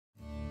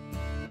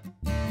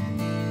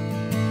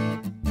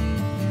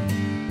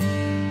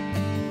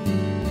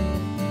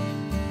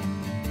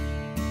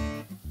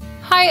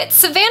Hi, it's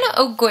Savannah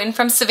O'Gwyn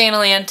from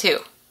Savannahland 2.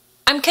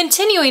 I'm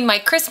continuing my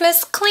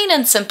Christmas Clean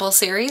and Simple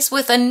series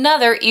with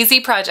another easy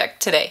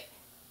project today.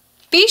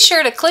 Be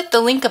sure to click the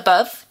link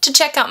above to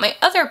check out my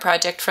other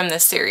project from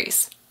this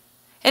series.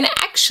 And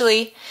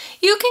actually,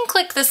 you can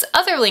click this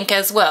other link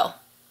as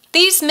well.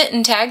 These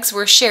mitten tags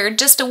were shared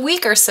just a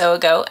week or so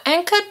ago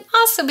and could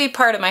also be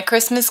part of my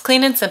Christmas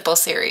Clean and Simple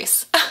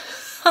series.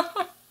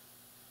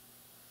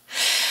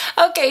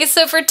 Okay,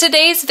 so for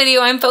today's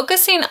video, I'm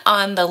focusing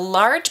on the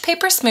Large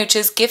Paper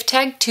Smooches Gift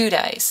Tag 2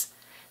 dies.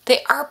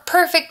 They are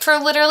perfect for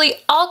literally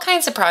all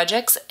kinds of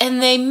projects,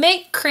 and they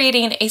make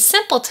creating a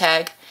simple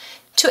tag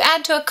to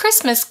add to a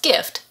Christmas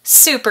gift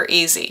super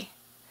easy.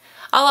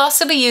 I'll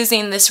also be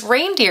using this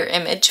reindeer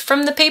image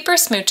from the Paper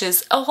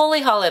Smooches A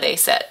Holy Holiday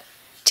set.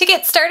 To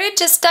get started,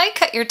 just die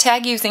cut your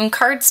tag using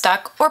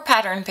cardstock or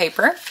pattern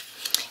paper.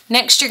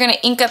 Next, you're going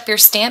to ink up your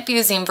stamp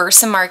using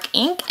Versamark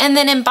ink and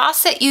then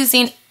emboss it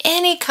using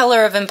any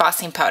color of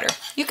embossing powder.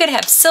 You could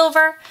have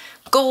silver,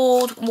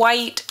 gold,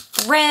 white,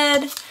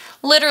 red,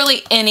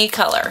 literally any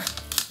color.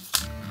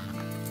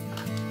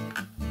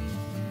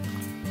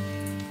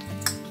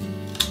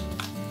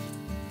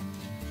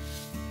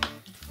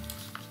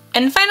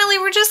 And finally,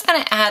 we're just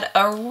going to add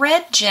a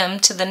red gem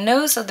to the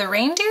nose of the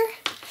reindeer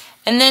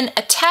and then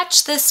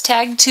attach this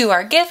tag to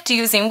our gift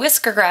using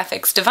Whisker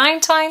Graphics Divine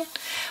Twine,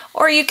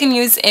 or you can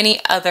use any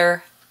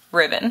other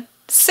ribbon.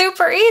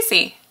 Super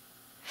easy!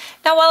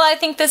 Now, while I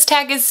think this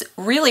tag is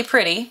really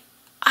pretty,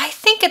 I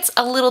think it's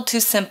a little too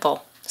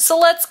simple. So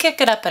let's kick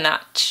it up a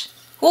notch.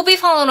 We'll be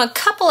following a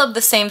couple of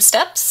the same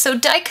steps, so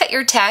die cut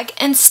your tag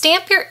and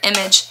stamp your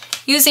image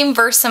using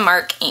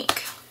Versamark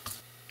ink.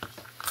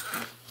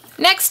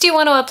 Next, you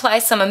want to apply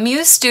some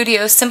Amuse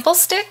Studio Simple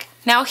Stick.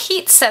 Now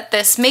heat set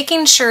this,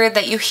 making sure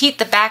that you heat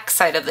the back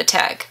side of the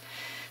tag.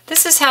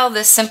 This is how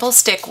this Simple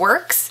Stick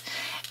works.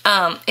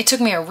 It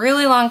took me a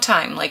really long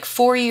time, like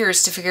 4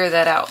 years, to figure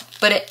that out.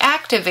 But it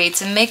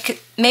activates and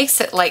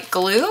makes it like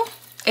glue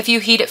if you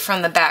heat it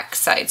from the back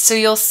side. So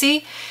you'll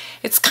see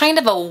it's kind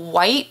of a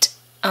white,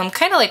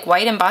 kind of like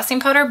white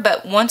embossing powder,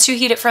 but once you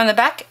heat it from the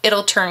back,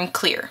 it'll turn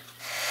clear.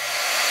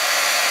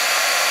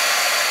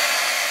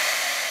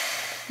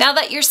 Now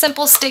that your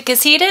Simple Stick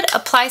is heated,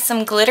 apply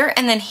some glitter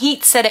and then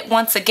heat set it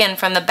once again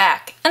from the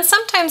back. And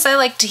sometimes I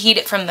like to heat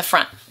it from the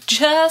front,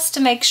 just to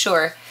make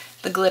sure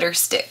the glitter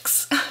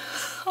sticks.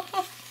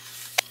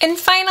 And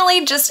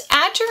finally, just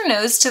add your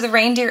nose to the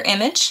reindeer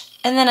image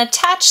and then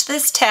attach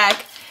this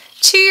tag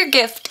to your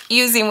gift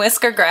using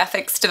Whisker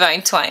Graphics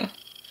Divine Twine.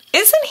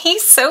 Isn't he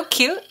so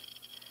cute?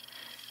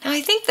 Now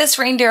I think this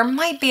reindeer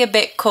might be a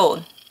bit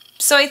cold,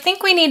 so I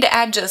think we need to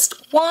add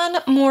just one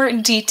more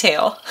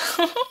detail.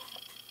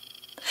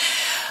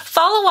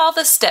 Follow all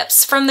the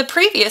steps from the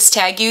previous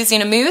tag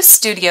using Amuse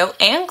Studio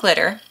and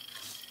glitter.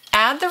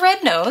 Add the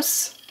red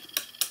nose.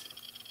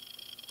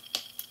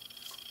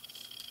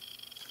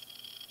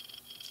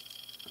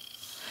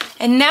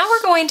 And now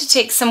we're going to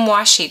take some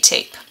washi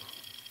tape.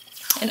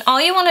 And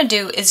all you want to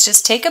do is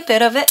just take a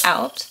bit of it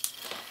out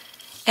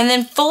and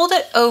then fold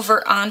it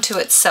over onto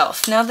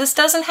itself. Now this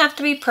doesn't have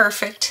to be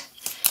perfect,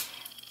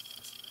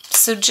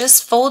 so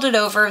just fold it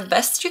over the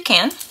best you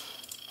can.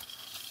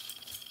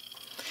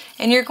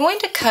 And you're going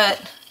to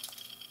cut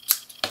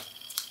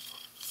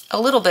a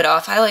little bit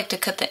off. I like to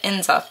cut the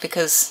ends off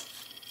because,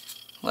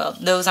 well,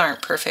 those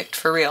aren't perfect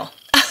for real.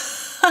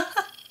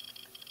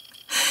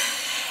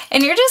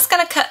 And you're just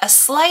going to cut a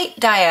slight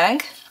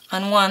diag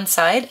on one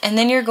side, and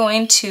then you're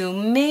going to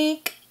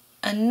make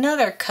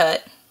another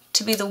cut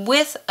to be the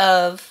width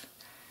of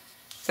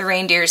the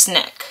reindeer's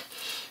neck.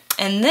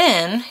 And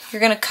then you're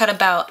going to cut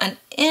about an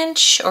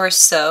inch or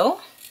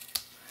so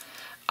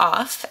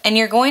off, and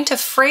you're going to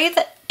fray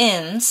the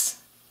ends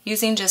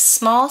using just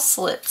small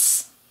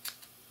slits.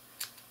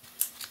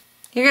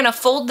 You're going to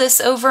fold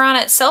this over on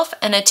itself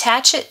and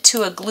attach it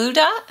to a glue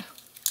dot.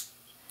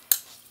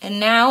 And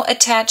now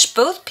attach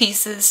both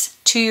pieces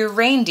to your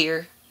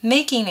reindeer,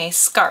 making a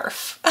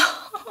scarf.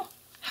 Oh,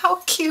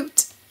 how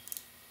cute!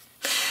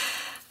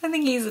 I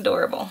think he's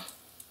adorable.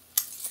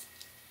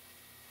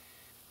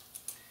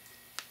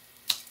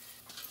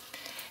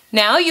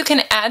 Now you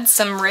can add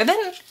some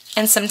ribbon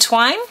and some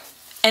twine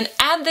and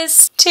add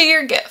this to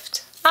your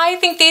gift. I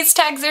think these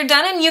tags are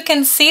done, and you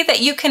can see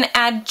that you can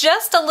add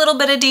just a little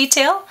bit of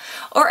detail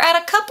or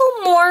add a couple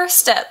more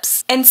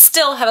steps and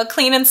still have a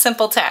clean and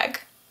simple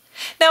tag.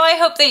 Now I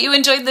hope that you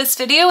enjoyed this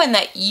video and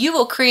that you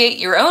will create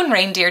your own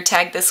reindeer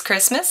tag this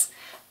Christmas.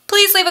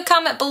 Please leave a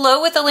comment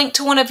below with a link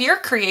to one of your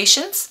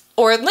creations,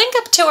 or link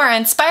up to our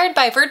Inspired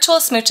by Virtual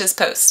Smooches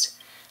post.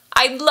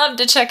 I'd love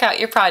to check out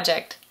your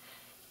project.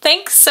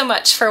 Thanks so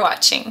much for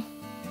watching.